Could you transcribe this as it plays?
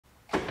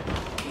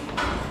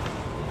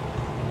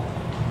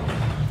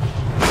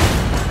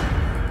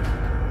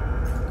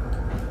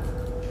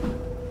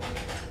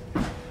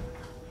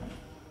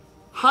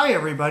Hi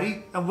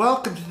everybody, and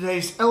welcome to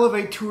today's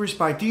elevaTOURS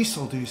by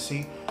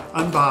Dieselducy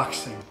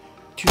unboxing.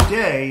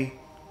 Today,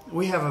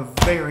 we have a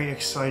very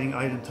exciting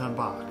item to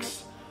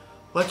unbox.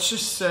 Let's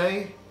just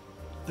say,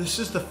 this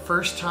is the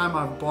first time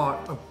I've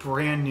bought a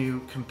brand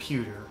new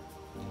computer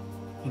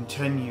in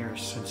 10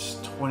 years, since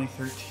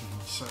 2013.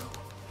 So,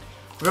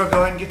 we're gonna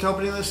go ahead and get to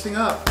opening this thing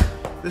up.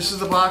 This is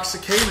the box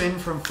that came in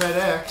from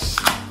FedEx,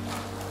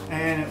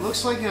 and it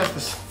looks like it has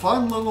this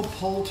fun little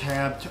pull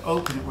tab to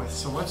open it with,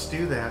 so let's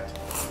do that.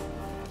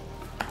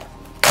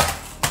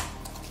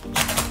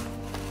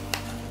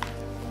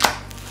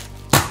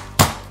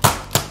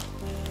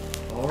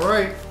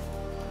 Alright,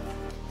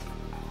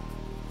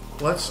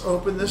 let's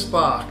open this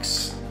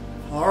box.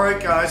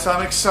 Alright guys,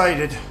 I'm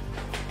excited.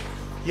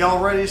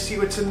 Y'all ready to see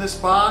what's in this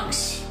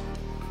box?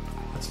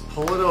 Let's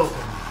pull it open.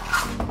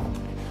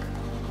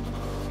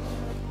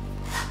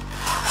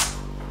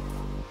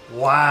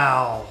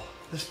 Wow,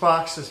 this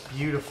box is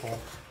beautiful.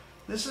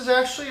 This is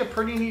actually a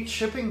pretty neat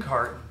shipping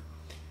carton.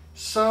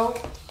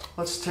 So,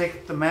 let's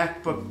take the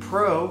MacBook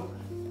Pro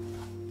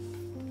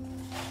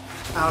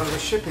out of the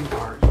shipping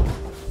carton.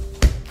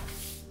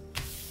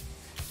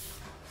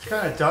 It's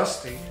kind of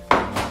dusty.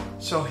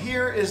 So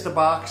here is the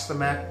box the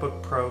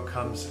MacBook Pro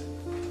comes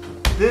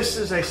in. This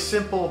is a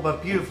simple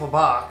but beautiful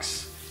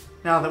box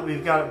now that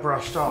we've got it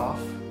brushed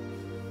off.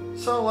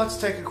 So let's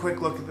take a quick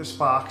look at this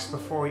box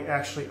before we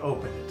actually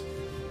open it.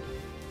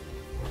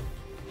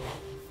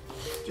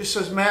 Just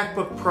says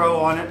MacBook Pro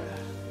on it.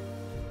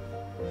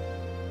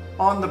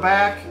 On the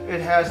back it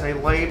has a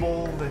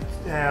label that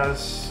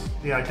has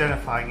the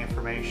identifying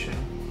information,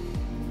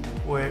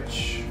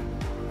 which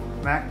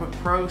MacBook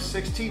Pro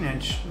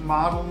 16-inch,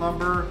 model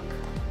number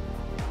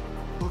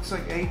looks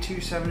like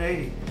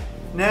A2780.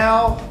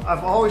 Now,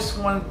 I've always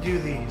wanted to do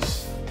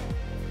these.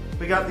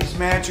 We got these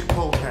magic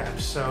pull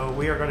tabs, so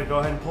we are going to go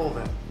ahead and pull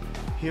them.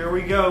 Here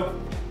we go.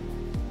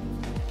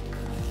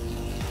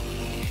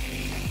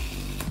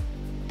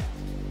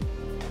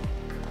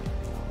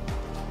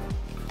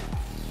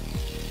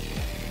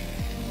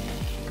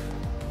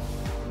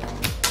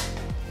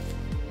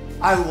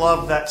 I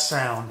love that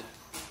sound.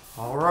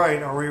 All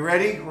right, are we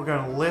ready? We're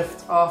going to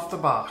lift off the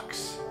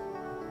box.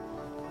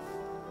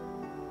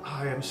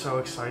 I am so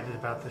excited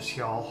about this,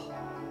 y'all.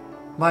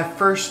 My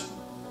first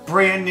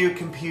brand new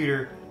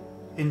computer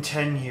in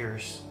 10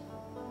 years.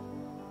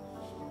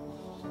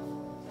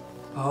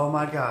 Oh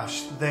my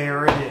gosh,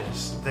 there it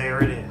is.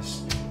 There it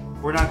is.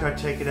 We're not going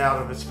to take it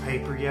out of its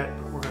paper yet,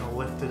 but we're going to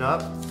lift it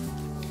up.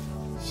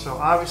 So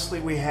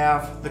obviously we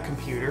have the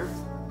computer.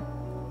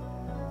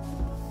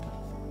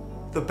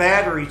 The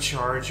battery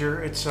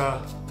charger, it's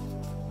a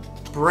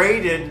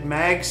braided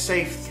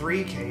MagSafe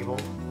 3 cable.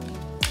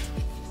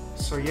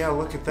 So yeah,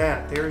 look at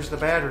that. There's the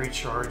battery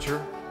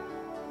charger.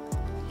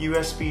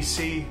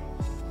 USB-C.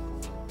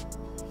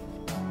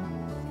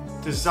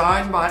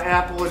 Designed by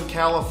Apple in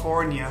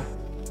California.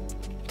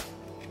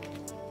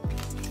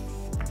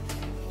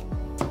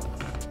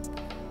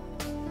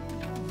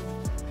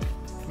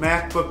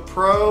 MacBook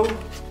Pro.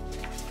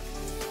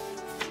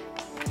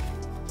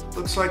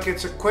 Looks like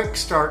it's a quick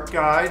start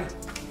guide.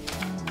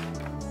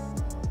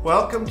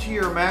 Welcome to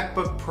your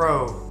MacBook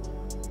Pro.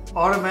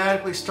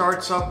 Automatically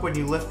starts up when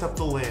you lift up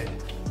the lid.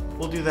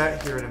 We'll do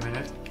that here in a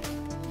minute.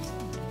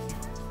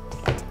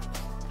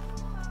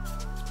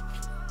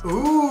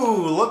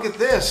 Ooh, look at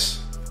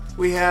this.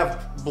 We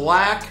have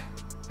black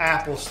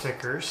Apple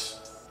stickers.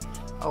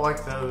 I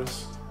like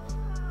those.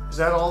 Is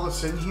that all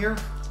that's in here?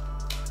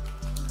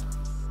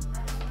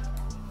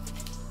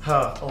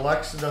 Huh,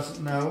 Alexa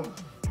doesn't know.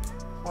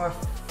 Well, I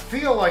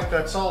feel like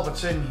that's all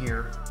that's in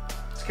here.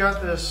 It's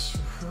got this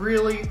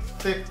really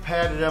thick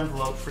padded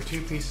envelope for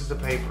 2 pieces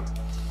of paper.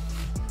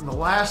 And the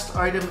last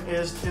item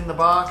is in the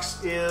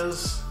box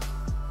is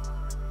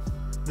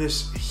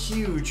this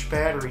huge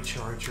battery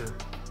charger.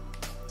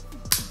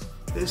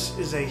 This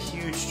is a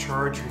huge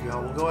charger,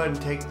 y'all. We'll go ahead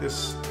and take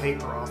this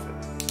paper off it.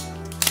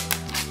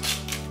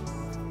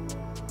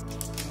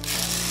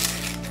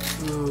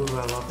 Ooh,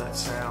 I love that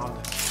sound.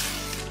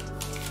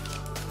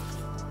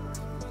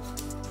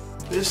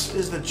 This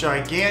is the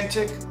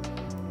gigantic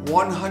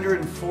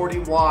 140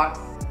 watt,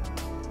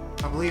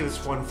 I believe it's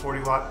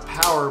 140 watt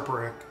power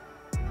brick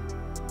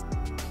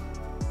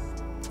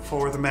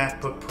for the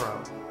MacBook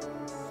Pro.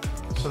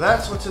 So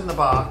that's what's in the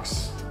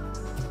box.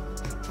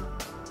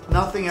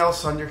 Nothing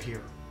else under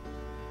here.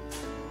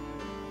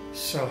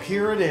 So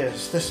here it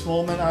is. This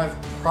moment I've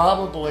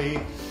probably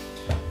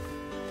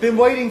been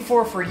waiting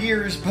for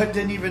years, but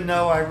didn't even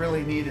know I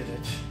really needed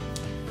it.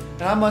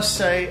 And I must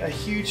say a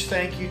huge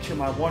thank you to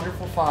my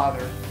wonderful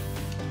father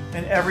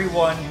and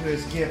everyone who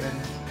has given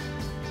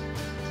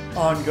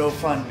on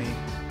GoFundMe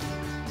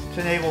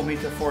to enable me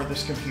to afford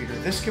this computer.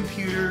 This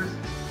computer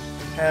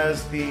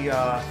has the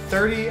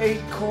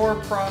 38 core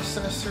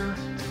processor,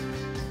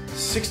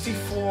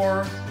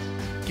 64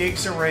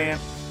 gigs of RAM,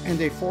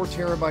 and a 4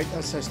 terabyte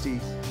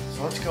SSD.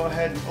 So let's go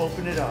ahead and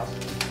open it up.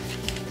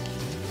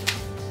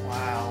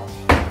 Wow.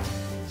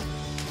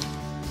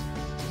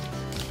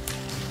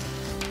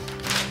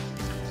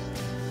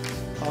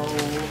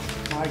 Oh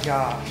my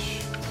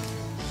gosh.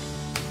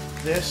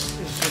 This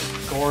is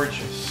just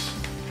gorgeous.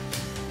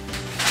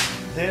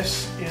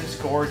 This is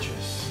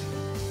gorgeous.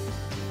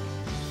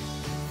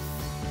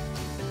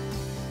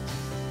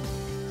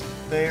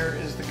 There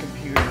is the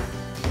computer.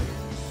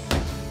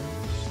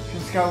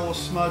 It's got a little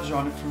smudge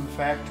on it from the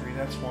factory.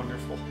 That's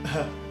wonderful.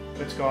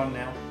 It's gone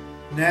now.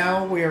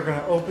 Now we are going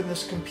to open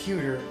this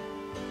computer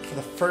for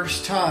the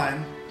first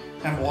time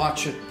and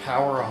watch it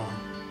power on.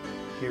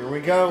 Here we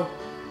go.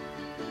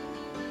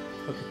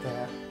 Look at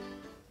that.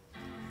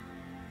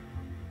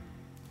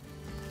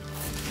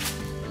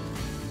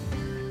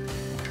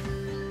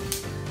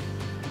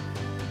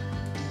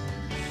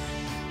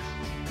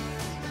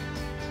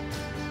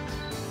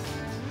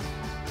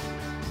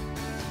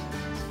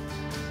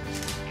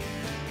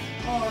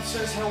 Oh, it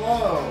says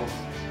hello.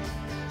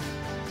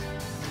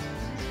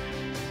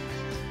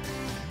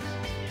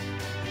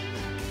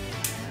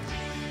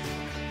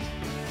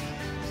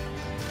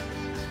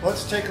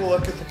 Let's take a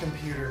look at the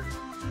computer.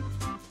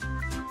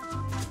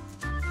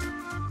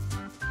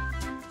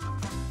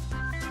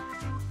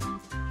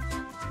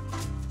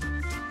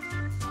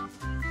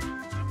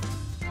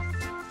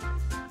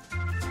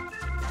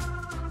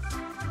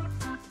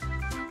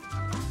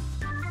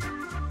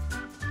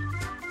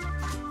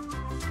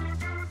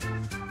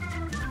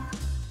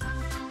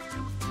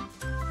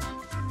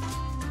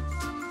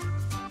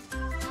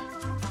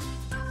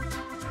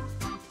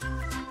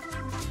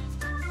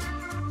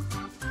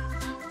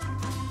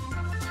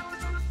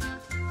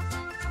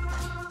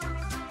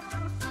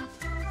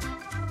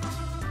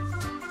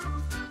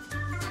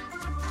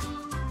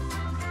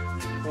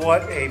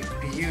 What a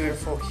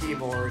beautiful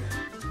keyboard.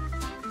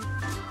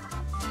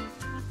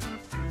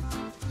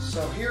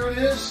 So here it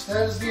is.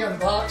 That is the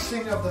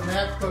unboxing of the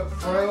MacBook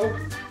Pro.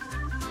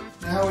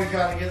 Now we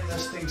got to get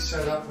this thing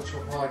set up, which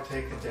will probably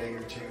take a day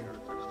or two.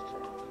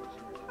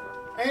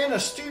 And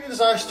as soon as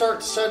I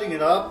start setting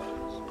it up,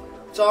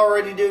 it's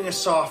already doing a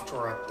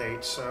software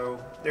update.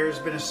 So there's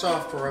been a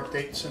software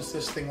update since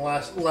this thing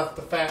last left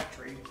the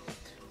factory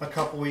a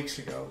couple weeks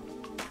ago.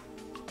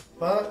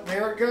 But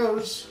there it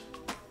goes.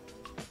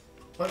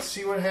 Let's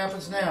see what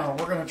happens now.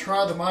 We're going to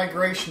try the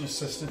migration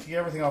assistant to get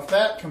everything off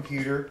that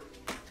computer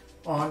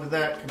onto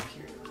that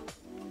computer.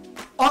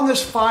 On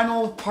this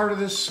final part of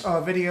this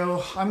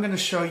video, I'm going to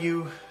show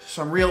you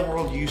some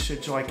real-world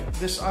usage like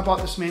this. I bought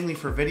this mainly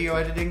for video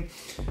editing,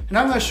 and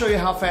I'm going to show you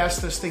how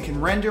fast this thing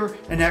can render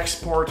and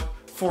export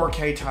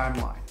 4K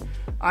timeline.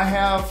 I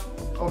have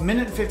a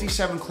minute and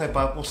 57 clip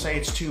up. We'll say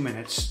it's 2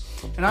 minutes.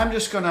 And I'm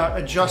just going to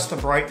adjust the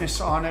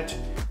brightness on it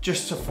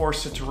just to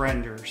force it to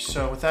render.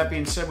 So with that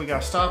being said, we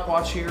got a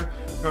stopwatch here.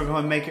 We're going to go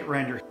and make it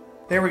render.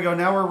 There we go.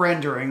 Now we're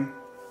rendering.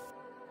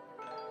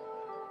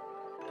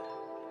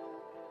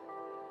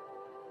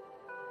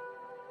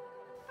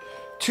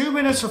 Two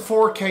minutes of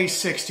 4K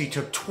 60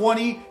 took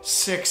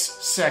 26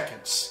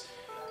 seconds.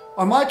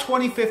 On my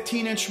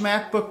 2015-inch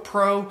MacBook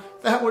Pro,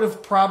 that would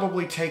have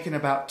probably taken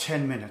about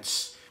 10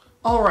 minutes.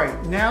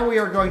 Alright, now we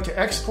are going to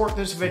export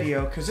this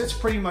video because it's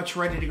pretty much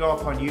ready to go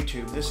up on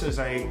YouTube. This is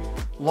a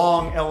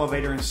long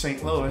elevator in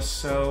St. Louis,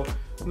 so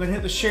I'm going to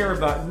hit the share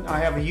button. I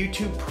have a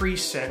YouTube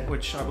preset,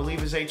 which I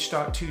believe is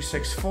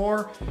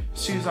H.264.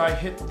 As soon as I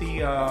hit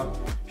the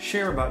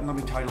share button, let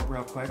me title it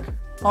real quick.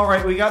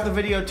 Alright, we got the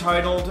video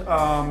titled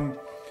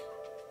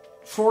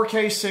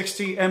 4K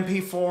 60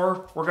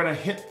 MP4. We're going to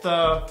hit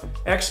the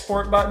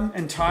export button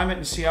and time it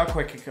and see how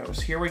quick it goes.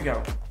 Here we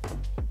go.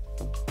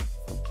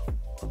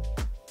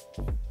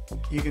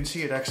 You can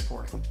see it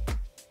exporting.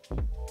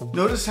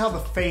 Notice how the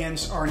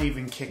fans aren't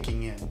even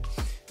kicking in.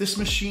 This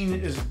machine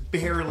is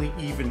barely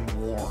even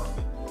warm.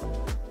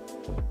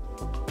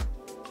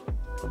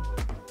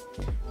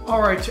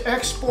 Alright, to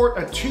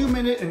export a 2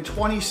 minute and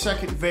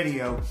 20-second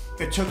video,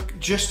 it took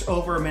just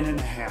over a minute and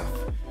a half.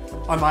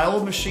 On my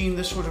old machine,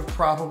 this would have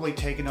probably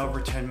taken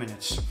over 10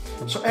 minutes.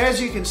 So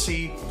as you can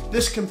see,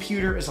 this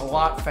computer is a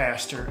lot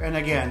faster. And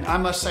again, I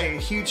must say a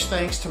huge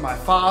thanks to my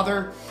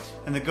father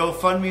and the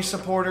GoFundMe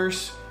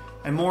supporters.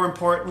 And more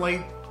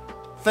importantly,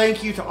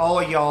 thank you to all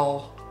of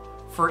y'all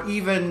for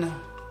even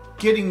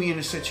getting me in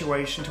a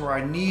situation to where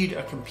I need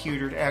a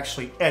computer to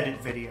actually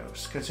edit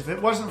videos. Because if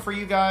it wasn't for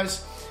you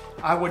guys,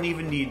 I wouldn't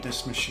even need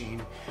this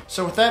machine.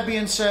 So with that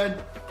being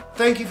said,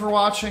 thank you for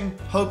watching.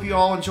 Hope you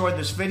all enjoyed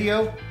this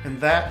video,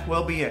 and that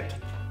will be it.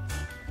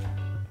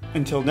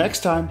 Until next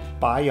time,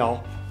 bye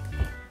y'all.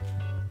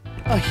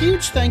 A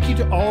huge thank you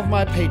to all of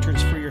my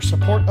patrons for your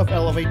support of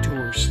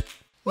elevaTOURS.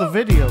 The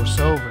video's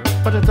over,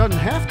 but it doesn't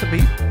have to be.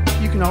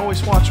 You can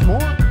always watch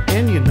more,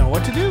 and you know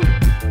what to do.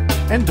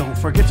 And don't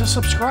forget to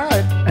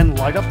subscribe and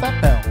light up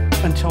that bell.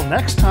 Until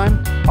next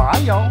time, bye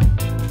y'all.